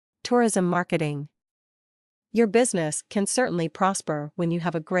Tourism marketing. Your business can certainly prosper when you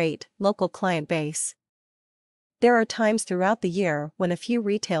have a great, local client base. There are times throughout the year when a few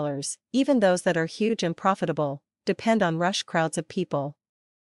retailers, even those that are huge and profitable, depend on rush crowds of people.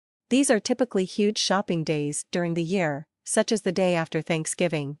 These are typically huge shopping days during the year, such as the day after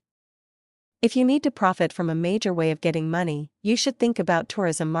Thanksgiving. If you need to profit from a major way of getting money, you should think about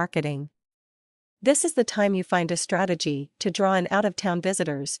tourism marketing. This is the time you find a strategy to draw in out-of-town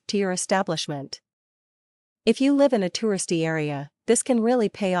visitors to your establishment. If you live in a touristy area, this can really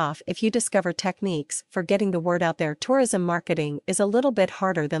pay off if you discover techniques for getting the word out there. Tourism marketing is a little bit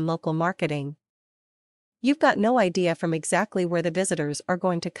harder than local marketing. You've got no idea from exactly where the visitors are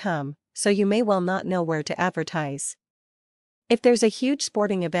going to come, so you may well not know where to advertise. If there's a huge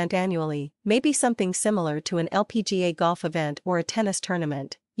sporting event annually, maybe something similar to an LPGA golf event or a tennis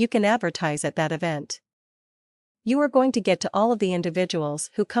tournament, you can advertise at that event. You are going to get to all of the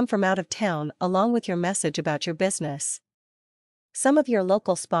individuals who come from out of town along with your message about your business. Some of your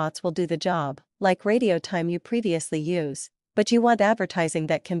local spots will do the job, like radio time you previously use, but you want advertising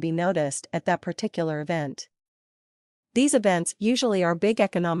that can be noticed at that particular event. These events usually are big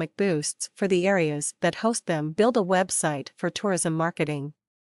economic boosts for the areas that host them. Build a website for tourism marketing.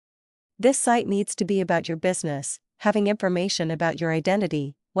 This site needs to be about your business, having information about your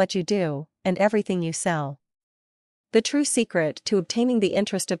identity, what you do, and everything you sell. The true secret to obtaining the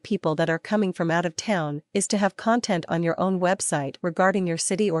interest of people that are coming from out of town is to have content on your own website regarding your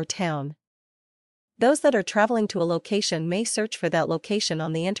city or town. Those that are traveling to a location may search for that location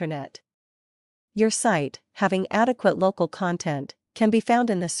on the internet. Your site, having adequate local content, can be found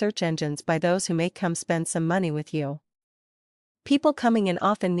in the search engines by those who may come spend some money with you. People coming in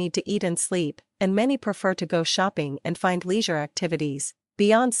often need to eat and sleep, and many prefer to go shopping and find leisure activities.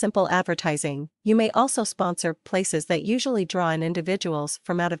 Beyond simple advertising, you may also sponsor places that usually draw in individuals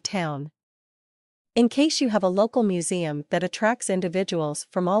from out of town. In case you have a local museum that attracts individuals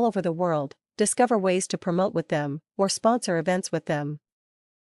from all over the world, discover ways to promote with them, or sponsor events with them.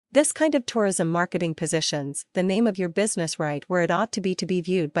 This kind of tourism marketing positions the name of your business right where it ought to be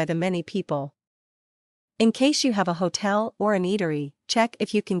viewed by the many people. In case you have a hotel or an eatery, check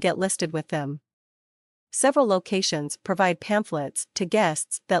if you can get listed with them. Several locations provide pamphlets to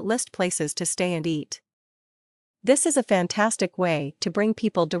guests that list places to stay and eat. This is a fantastic way to bring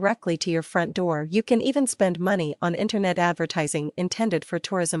people directly to your front door. You can even spend money on internet advertising intended for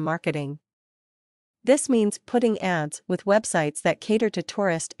tourism marketing. This means putting ads with websites that cater to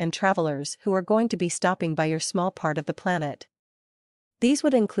tourists and travelers who are going to be stopping by your small part of the planet. These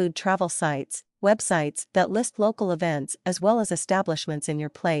would include travel sites, websites that list local events as well as establishments in your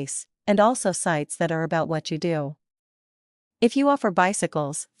place, and also sites that are about what you do. If you offer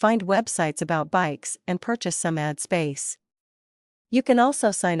bicycles, find websites about bikes and purchase some ad space. You can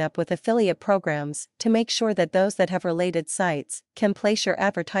also sign up with affiliate programs to make sure that those that have related sites can place your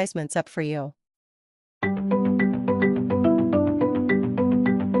advertisements up for you.